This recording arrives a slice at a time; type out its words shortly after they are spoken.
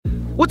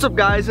What's up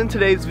guys, in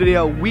today's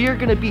video we are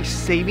gonna be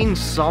saving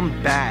some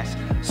bass.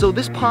 So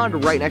this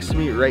pond right next to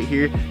me right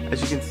here,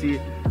 as you can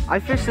see, I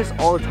fish this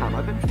all the time.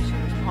 I've been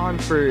fishing this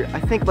pond for I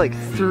think like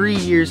 3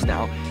 years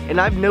now, and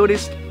I've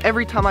noticed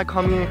every time I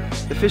come here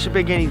the fish have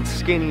been getting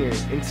skinnier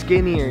and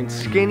skinnier and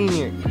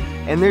skinnier,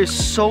 and there's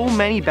so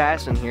many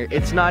bass in here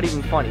it's not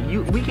even funny.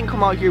 We can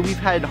come out here, we've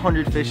had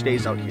 100 fish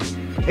days out here.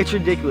 It's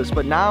ridiculous,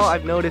 but now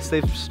I've noticed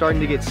they're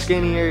starting to get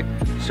skinnier,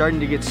 starting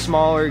to get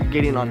smaller,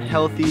 getting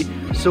unhealthy.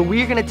 So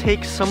we're gonna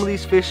take some of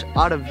these fish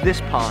out of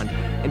this pond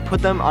and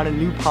put them on a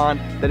new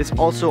pond that is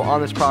also on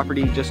this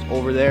property just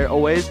over there a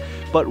ways.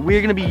 But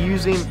we're gonna be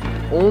using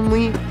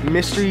only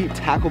mystery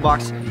tackle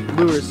box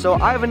lures. So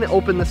I haven't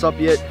opened this up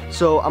yet,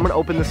 so I'm gonna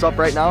open this up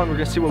right now and we're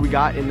gonna see what we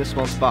got in this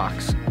month's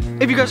box.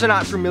 If you guys are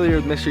not familiar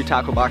with Mystery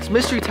Tackle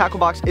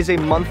Box is a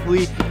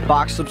monthly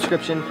box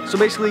subscription. So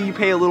basically you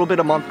pay a little bit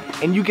a month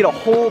and you get a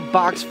whole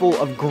box full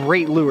of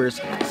great lures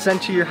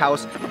sent to your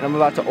house. And I'm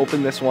about to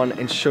open this one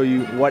and show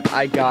you what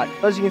I got.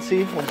 As you can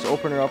see, we'll just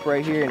open her up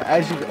right here. And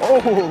as you,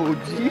 oh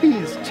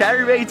geez,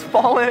 chatterbait's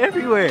falling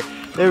everywhere.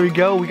 There we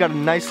go, we got a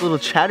nice little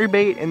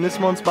chatterbait in this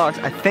month's box.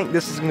 I think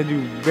this is gonna do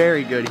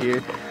very good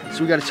here.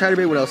 So we got a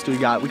chatterbait, what else do we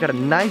got? We got a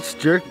nice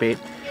jerkbait.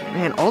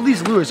 Man, all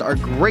these lures are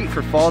great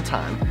for fall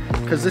time,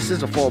 because this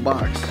is a fall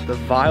box. The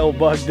Vile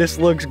Bug, this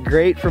looks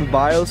great from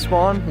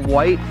Biospawn.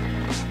 White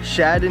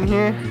shad in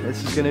here.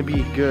 This is gonna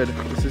be good.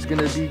 This is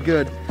gonna be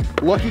good.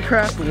 Lucky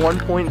Craft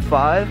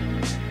 1.5.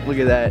 Look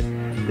at that.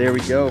 There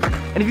we go.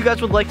 And if you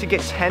guys would like to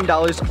get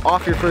 $10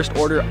 off your first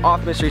order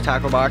off Mystery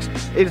Tackle Box,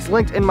 it is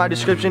linked in my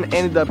description,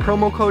 and the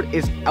promo code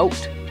is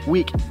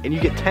OUTWEEK, and you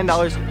get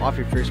 $10 off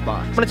your first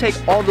box. I'm gonna take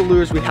all the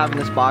lures we have in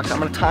this box. I'm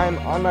gonna tie them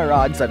on my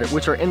rods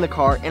which are in the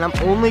car, and I'm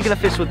only gonna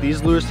fish with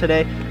these lures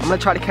today. I'm gonna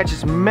try to catch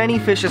as many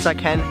fish as I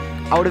can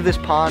out of this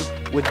pond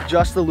with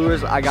just the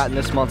lures I got in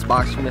this month's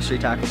box from Mystery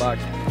Tackle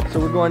Box. So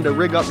we're going to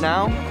rig up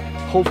now.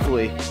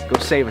 Hopefully go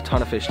save a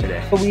ton of fish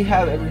today. So we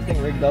have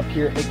everything rigged up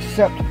here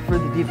except for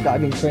the deep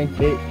diving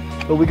crankbait,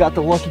 but we got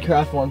the Lucky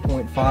Craft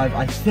 1.5.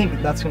 I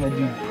think that's gonna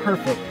do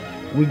perfect.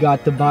 We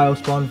got the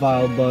Biospawn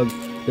Vile Bug,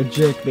 the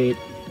jerkbait,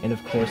 and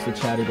of course the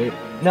chatterbait.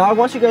 Now I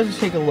want you guys to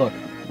take a look.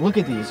 Look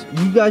at these.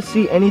 You guys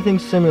see anything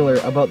similar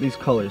about these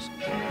colors?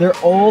 They're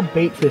all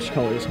bait fish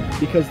colors,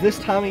 because this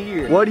time of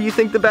year, what do you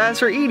think the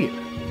bass are eating?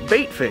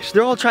 Bait fish.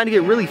 They're all trying to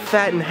get really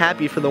fat and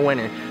happy for the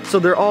winter. So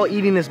they're all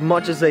eating as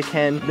much as they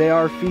can. They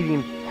are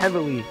feeding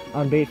heavily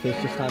on bait fish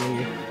this time of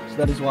year. So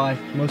that is why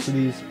most of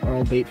these are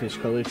all bait fish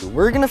colors.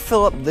 We're gonna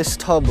fill up this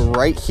tub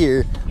right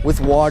here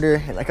with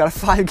water, and I got a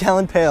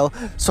 5-gallon pail.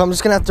 So I'm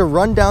just gonna have to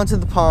run down to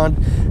the pond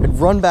and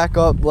run back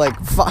up like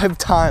 5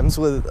 times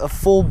with a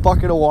full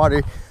bucket of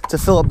water to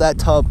fill up that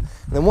tub.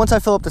 And then once I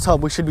fill up the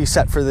tub, we should be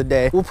set for the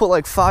day. We'll put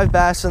like 5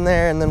 bass in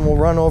there, and then we'll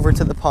run over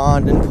to the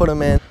pond and put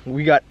them in.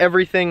 We got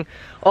everything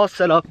all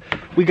set up.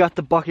 We got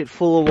the bucket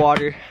full of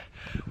water.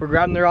 We're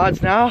grabbing the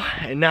rods now,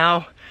 and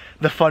now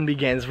the fun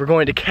begins. We're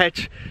going to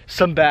catch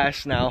some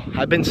bass now.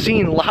 I've been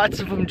seeing lots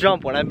of them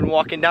jump when I've been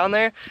walking down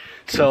there,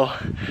 so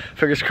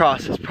fingers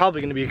crossed, it's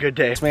probably gonna be a good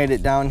day. Just made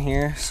it down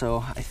here,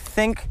 so I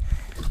think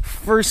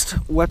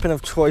first weapon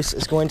of choice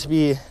is going to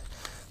be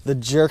the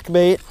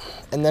jerkbait,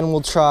 and then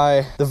we'll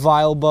try the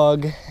Vile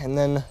Bug, and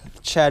then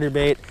the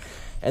chatterbait,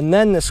 and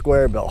then the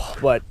square bill.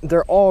 But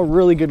they're all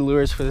really good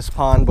lures for this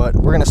pond, but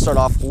we're gonna start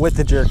off with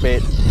the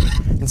jerkbait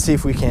and see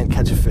if we can't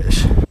catch a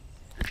fish.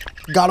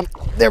 Got him,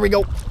 there we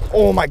go.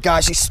 Oh my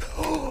gosh,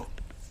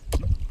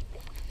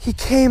 he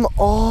came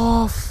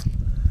off.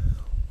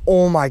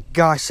 Oh my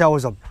gosh, that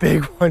was a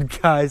big one,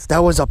 guys. That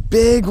was a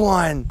big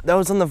one. That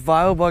was on the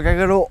Vile Bug. I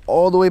gotta go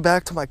all the way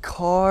back to my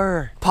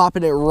car.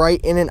 Popping it right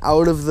in and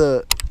out of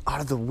the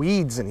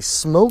weeds, and he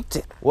smoked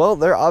it. Well,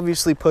 they're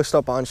obviously pushed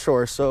up on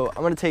shore, so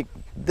I'm gonna take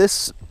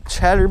this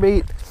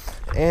chatterbait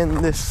and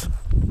this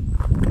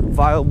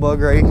Vile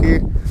Bug right here,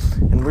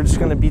 and we're just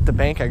gonna beat the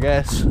bank, I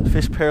guess.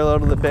 Fish parallel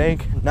to the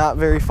bank, not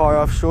very far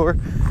offshore,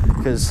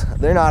 because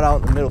they're not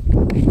out in the middle.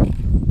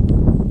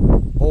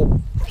 Oh,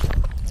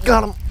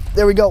 got him.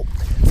 There we go.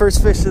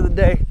 First fish of the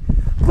day.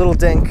 Little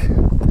dink.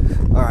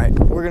 All right,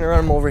 we're gonna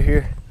run him over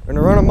here. We're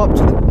gonna run him up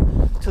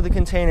to the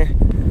container.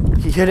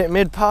 He hit it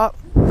mid-pop.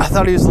 I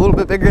thought he was a little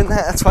bit bigger than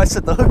that. That's why I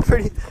set the hook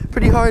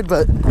pretty hard,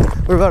 but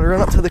we're about to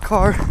run up to the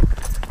car,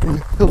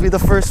 and he'll be the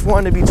first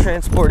one to be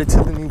transported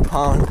to the new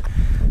pond.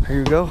 Here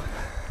you go.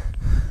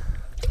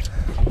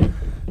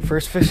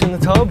 First fish in the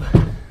tub.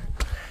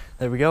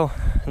 There we go.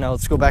 Now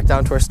let's go back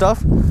down to our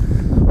stuff.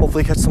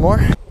 Hopefully catch some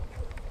more.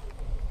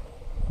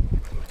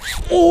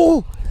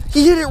 Oh,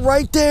 he hit it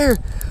right there.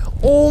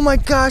 Oh my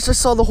gosh, I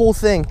saw the whole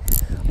thing.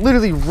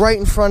 Literally right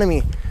in front of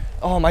me.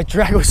 Oh, my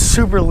drag was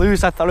super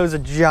loose. I thought it was a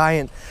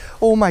giant.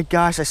 Oh my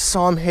gosh, I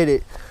saw him hit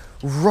it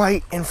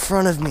right in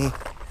front of me.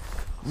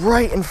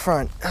 Right in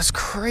front. That's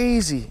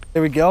crazy.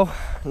 There we go.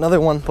 Another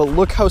one, but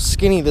look how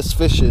skinny this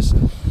fish is.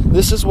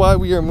 This is why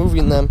we are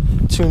moving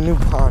them to a new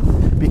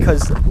pond,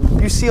 because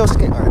you see how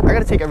skinny, all right, I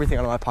gotta take everything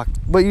out of my pocket,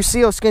 but you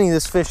see how skinny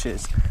this fish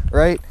is,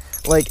 right?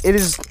 Like, it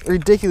is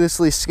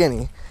ridiculously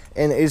skinny,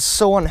 and it is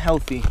so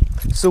unhealthy.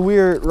 So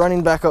we're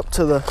running back up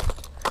to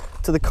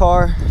to the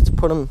car to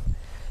put them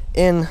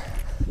in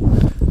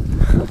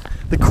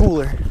the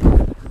cooler.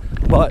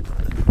 But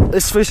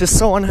this fish is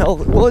so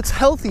unhealthy. Well, it's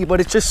healthy, but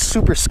it's just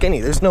super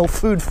skinny. There's no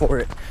food for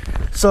it.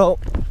 So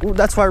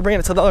that's why we're bringing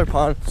it to the other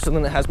pond, so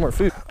then it has more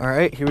food. All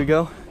right, here we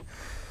go.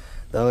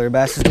 The other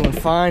bass is doing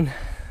fine.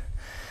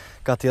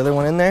 Got the other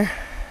one in there.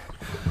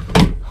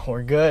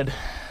 We're good.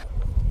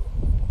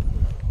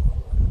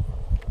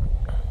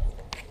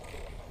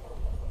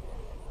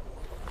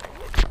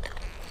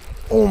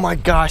 Oh my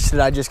gosh, did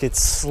I just get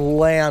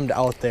slammed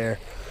out there?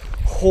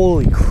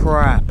 Holy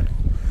crap.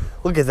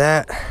 Look at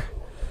that.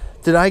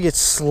 Did I get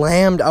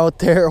slammed out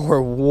there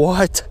or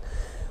what?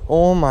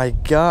 Oh my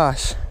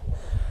gosh.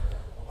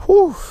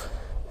 Whew.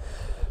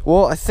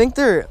 Well, I think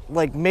they're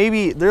like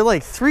they're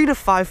like 3 to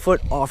 5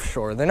 foot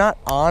offshore. They're not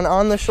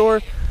on the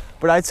shore,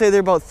 but I'd say they're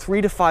about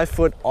 3 to 5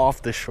 foot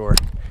off the shore.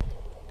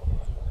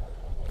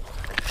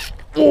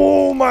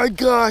 Oh my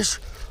gosh,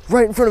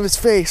 right in front of his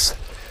face.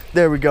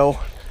 There we go.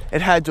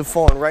 It had to have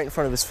fallen right in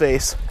front of his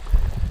face.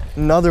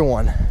 Another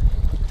one.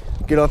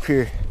 Get up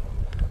here.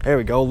 There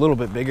we go, a little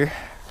bit bigger.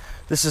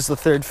 This is the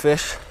third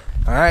fish.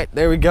 All right,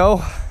 there we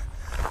go.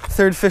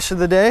 Third fish of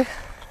the day.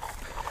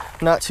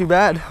 Not too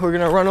bad. We're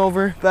gonna run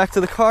over back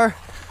to the car.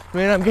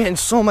 Man, I'm getting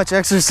so much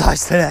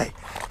exercise today.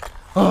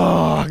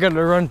 Oh, I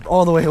gotta run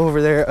all the way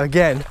over there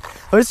again.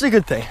 But it's a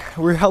good thing.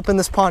 We're helping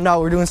this pond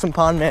out. We're doing some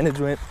pond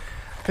management.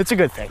 It's a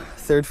good thing.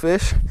 Third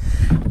fish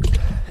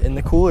in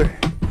the cooler.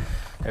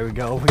 There we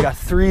go. We got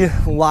 3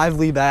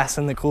 lively bass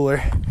in the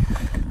cooler.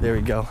 There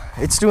we go.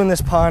 It's doing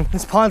this pond.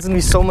 This pond's gonna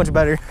be so much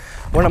better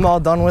when I'm all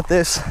done with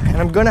this. And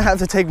I'm gonna have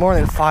to take more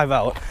than 5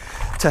 out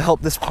to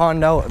help this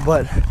pond out.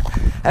 But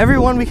every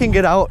one we can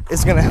get out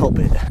is gonna help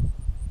it.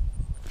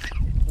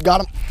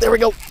 Got him. There we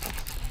go.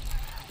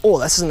 Oh,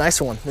 this is a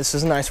nicer one. This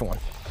is a nicer one.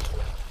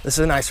 This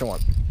is a nicer one.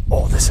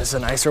 Oh, this is a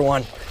nicer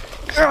one.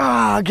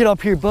 Ah, get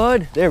up here,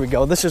 bud. There we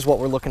go. This is what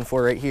we're looking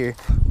for right here.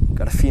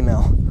 Got a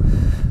female.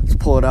 Let's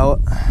pull it out.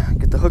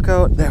 Get the hook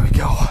out. There we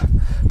go.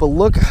 But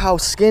look how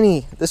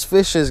skinny this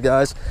fish is,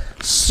 guys.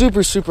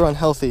 Super, super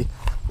unhealthy.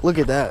 Look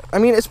at that. I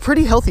mean, it's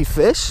pretty healthy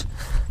fish,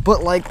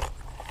 but like,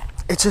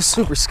 it's just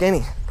super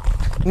skinny.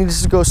 It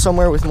needs to go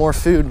somewhere with more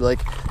food. Like,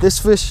 this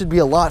fish should be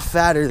a lot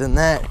fatter than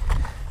that.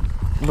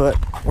 But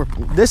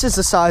this is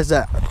the size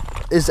that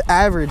is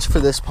average for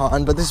this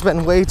pond, but there's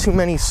been way too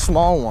many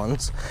small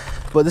ones.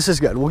 But this is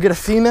good. We'll get a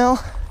female.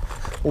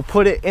 We'll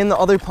put it in the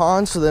other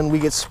pond, so then we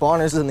get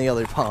spawners in the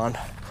other pond.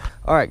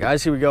 All right,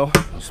 guys, here we go.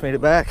 Just made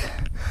it back.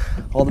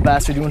 All the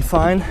bass are doing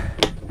fine.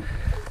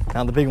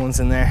 Now the big one's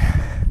in there.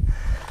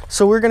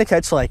 So we're gonna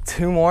catch like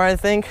 2 more, I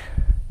think.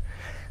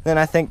 Then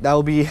I think that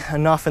will be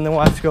enough, and then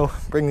we'll have to go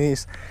bring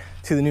these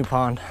to the new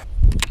pond.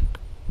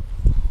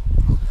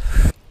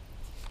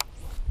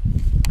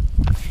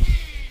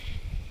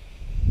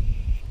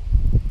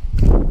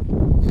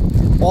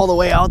 All the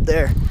way out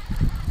there.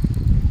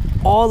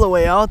 All the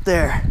way out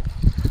there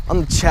on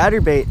the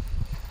chatterbait.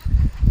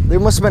 There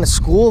must have been a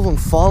school of them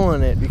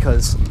following it,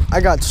 because I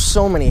got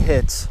so many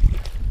hits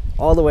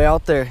all the way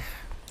out there.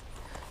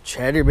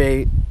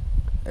 Chatterbait.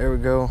 There we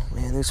go.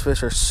 Man, these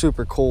fish are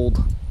super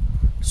cold.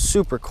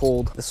 Super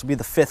cold. This will be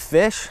the 5th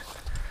fish.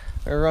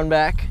 I'm gonna run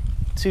back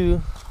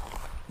to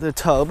the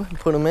tub and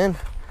put them in.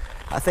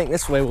 I think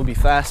this way will be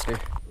faster.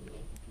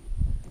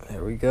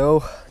 There we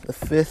go. The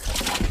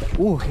 5th.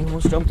 Ooh, he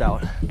almost jumped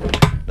out.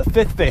 The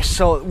 5th fish.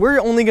 So we're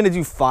only gonna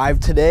do 5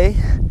 today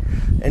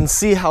and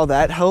see how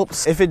that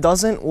helps. If it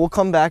doesn't, we'll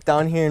come back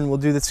down here and we'll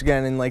do this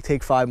again and like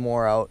take 5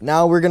 more out.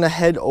 Now we're gonna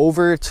head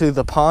over to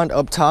the pond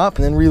up top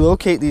and then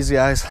relocate these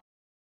guys.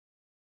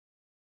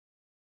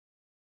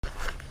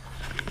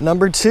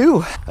 Number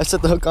 2. I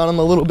set the hook on him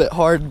a little bit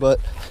hard, but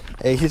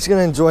hey, he's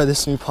gonna enjoy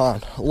this new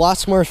pond.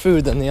 Lots more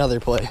food than the other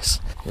place.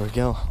 Here we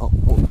go. Oh,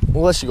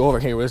 we'll let you go over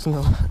here. There's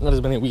not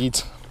as many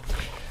weeds.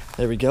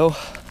 There we go.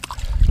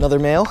 Another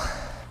male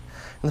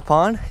in the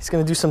pond. He's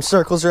gonna do some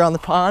circles around the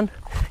pond,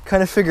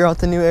 kind of figure out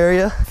the new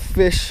area.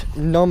 Fish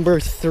number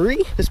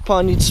 3. This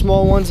pond needs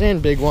small ones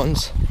and big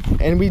ones.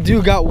 And we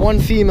do got 1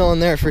 female in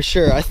there for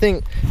sure. I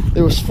think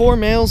there was 4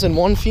 males and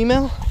 1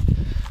 female,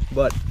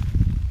 but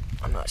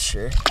I'm not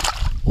sure.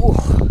 Ooh,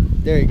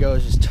 there he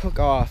goes, just took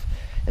off.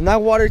 And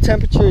that water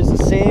temperature is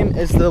the same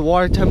as the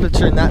water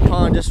temperature in that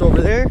pond just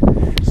over there.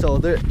 So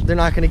they're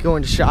not gonna go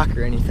into shock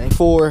or anything.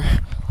 4,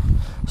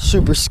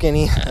 super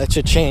skinny. That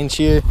should change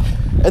here.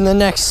 In the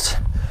next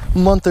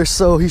month or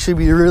so, he should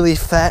be really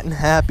fat and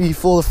happy,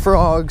 full of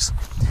frogs,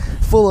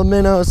 full of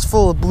minnows,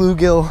 full of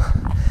bluegill,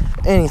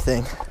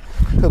 anything.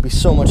 He'll be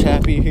so much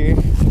happier here,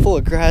 full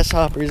of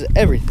grasshoppers,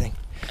 everything.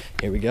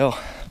 Here we go.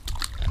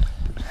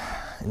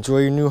 Enjoy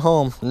your new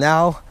home.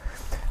 Now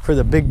for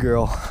the big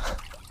girl.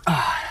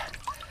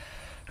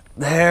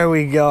 There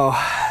we go.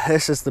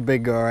 This is the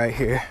big girl right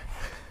here.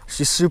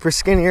 She's super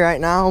skinny right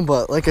now,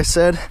 but like I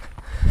said,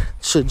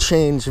 should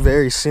change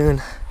very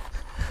soon.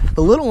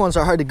 The little ones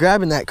are hard to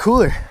grab in that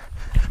cooler.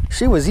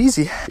 She was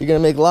easy. You're gonna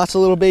make lots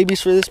of little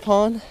babies for this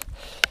pond.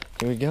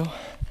 Here we go.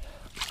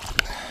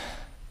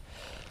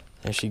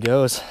 There she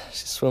goes.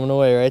 She's swimming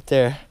away right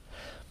there.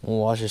 We'll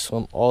watch her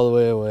swim all the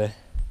way away.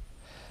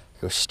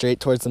 Go straight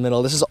towards the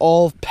middle. This is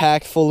all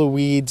packed full of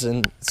weeds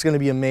and it's gonna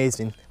be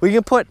amazing. We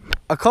can put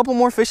a couple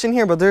more fish in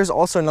here, but there's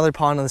also another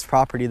pond on this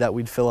property that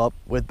we'd fill up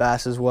with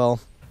bass as well.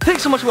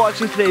 Thanks so much for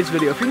watching today's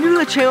video. If you're new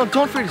to the channel,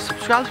 don't forget to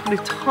subscribe. There's gonna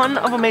be a ton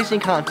of amazing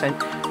content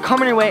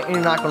coming your way and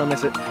you're not gonna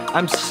miss it.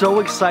 I'm so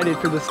excited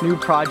for this new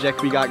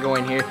project we got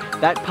going here.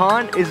 That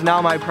pond is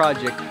now my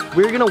project.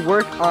 We're gonna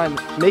work on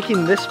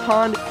making this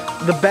pond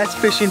the best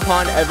fishing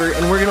pond ever,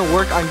 and we're gonna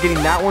work on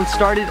getting that one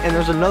started. And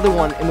there's another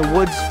one in the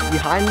woods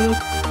behind me,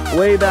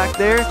 way back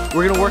there.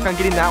 We're gonna work on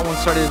getting that one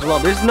started as well.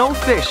 There's no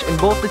fish in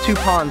both the two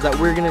ponds that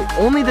we're gonna,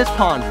 only this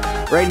pond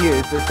right here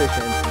is there fish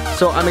in.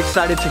 So I'm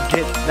excited to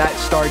get that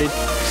started.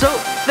 So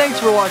thanks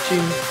for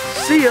watching.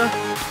 See ya.